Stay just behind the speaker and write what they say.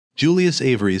Julius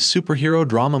Avery's superhero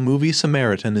drama movie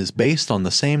Samaritan is based on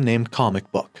the same-named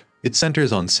comic book. It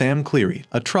centers on Sam Cleary,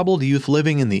 a troubled youth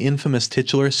living in the infamous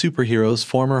titular superhero's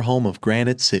former home of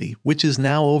Granite City, which is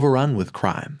now overrun with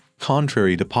crime.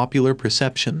 Contrary to popular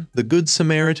perception, the Good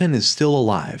Samaritan is still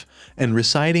alive and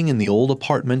residing in the old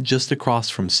apartment just across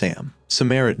from Sam.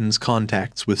 Samaritan's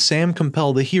contacts with Sam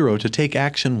compel the hero to take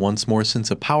action once more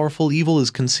since a powerful evil is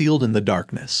concealed in the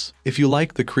darkness. If you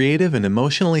like the creative and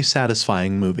emotionally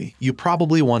satisfying movie, you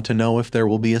probably want to know if there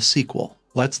will be a sequel.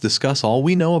 Let's discuss all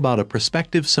we know about a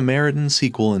prospective Samaritan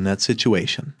sequel in that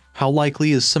situation. How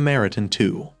likely is Samaritan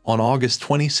 2? On August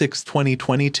 26,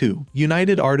 2022,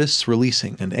 United Artists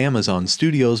Releasing and Amazon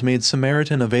Studios made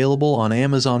Samaritan available on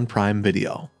Amazon Prime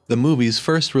Video. The movie's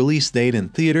first release date in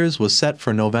theaters was set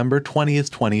for November 20,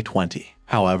 2020.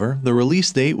 However, the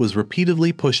release date was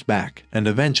repeatedly pushed back, and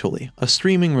eventually, a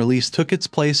streaming release took its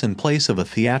place in place of a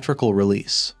theatrical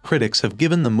release. Critics have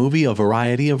given the movie a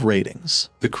variety of ratings.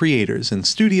 The creators and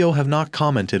studio have not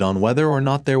commented on whether or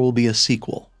not there will be a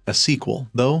sequel. A sequel,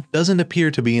 though, doesn't appear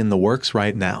to be in the works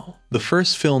right now. The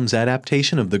first film's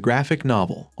adaptation of the graphic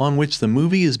novel, on which the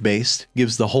movie is based,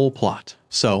 gives the whole plot.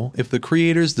 So, if the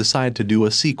creators decide to do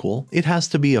a sequel, it has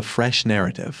to be a fresh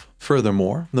narrative.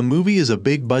 Furthermore, the movie is a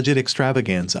big-budget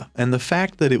extravaganza, and the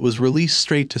fact that it was released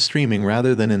straight to streaming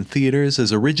rather than in theaters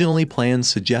as originally planned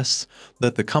suggests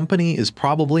that the company is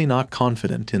probably not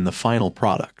confident in the final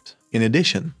product. In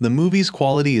addition, the movie's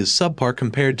quality is subpar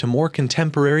compared to more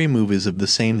contemporary movies of the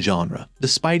same genre,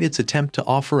 despite its attempt to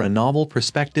offer a novel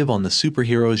perspective on the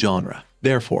superhero genre.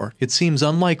 Therefore, it seems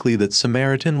unlikely that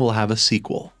Samaritan will have a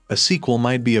sequel. A sequel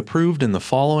might be approved in the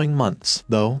following months,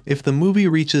 though, if the movie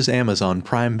reaches Amazon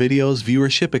Prime Video's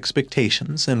viewership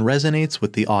expectations and resonates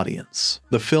with the audience.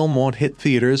 The film won't hit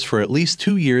theaters for at least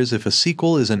 2 years if a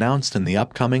sequel is announced in the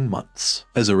upcoming months.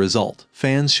 As a result,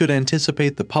 fans should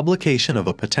anticipate the publication of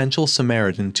a potential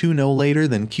Samaritan 2 no later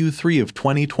than Q3 of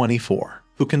 2024.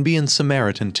 Who can be in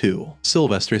Samaritan 2?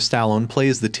 Sylvester Stallone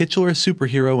plays the titular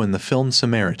superhero in the film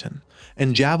Samaritan,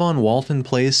 and Javon Walton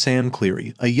plays Sam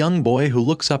Cleary, a young boy who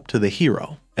looks up to the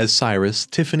hero. As Cyrus,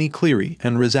 Tiffany Cleary,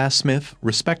 and Razaz Smith,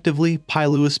 respectively, Pi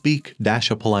Lewis Beak,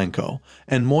 Dasha Polanco,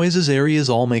 and Moises Arias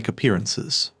all make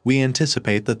appearances. We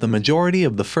anticipate that the majority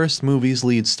of the first movie's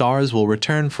lead stars will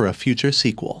return for a future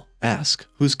sequel. Ask,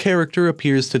 whose character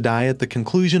appears to die at the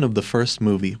conclusion of the first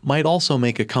movie, might also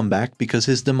make a comeback because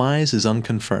his demise is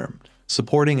unconfirmed.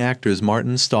 Supporting actors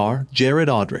Martin Starr, Jared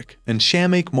Odrick, and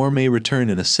Shameik Moore may return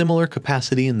in a similar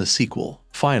capacity in the sequel.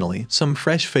 Finally, some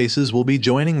fresh faces will be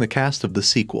joining the cast of the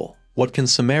sequel. What can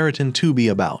Samaritan 2 be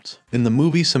about? In the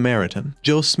movie Samaritan,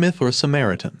 Joe Smith, or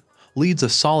Samaritan, leads a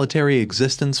solitary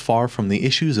existence far from the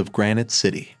issues of Granite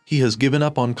City. He has given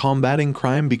up on combating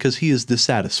crime because he is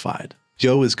dissatisfied.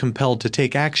 Joe is compelled to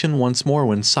take action once more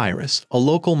when Cyrus, a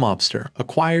local mobster,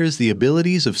 acquires the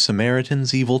abilities of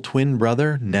Samaritan's evil twin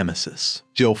brother, Nemesis.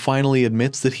 Joe finally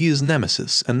admits that he is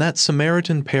Nemesis and that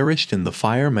Samaritan perished in the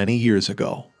fire many years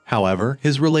ago. However,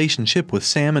 his relationship with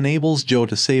Sam enables Joe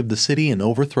to save the city and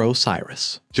overthrow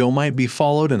Cyrus. Joe might be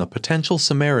followed in a potential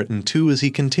Samaritan 2 as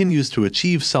he continues to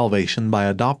achieve salvation by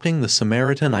adopting the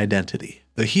Samaritan identity.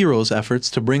 The hero's efforts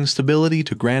to bring stability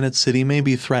to Granite City may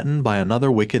be threatened by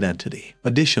another wicked entity.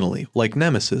 Additionally, like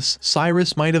Nemesis,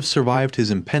 Cyrus might have survived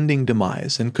his impending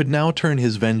demise and could now turn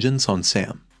his vengeance on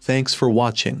Sam. Thanks for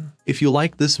watching. If you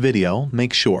liked this video,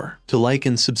 make sure to like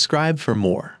and subscribe for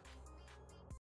more.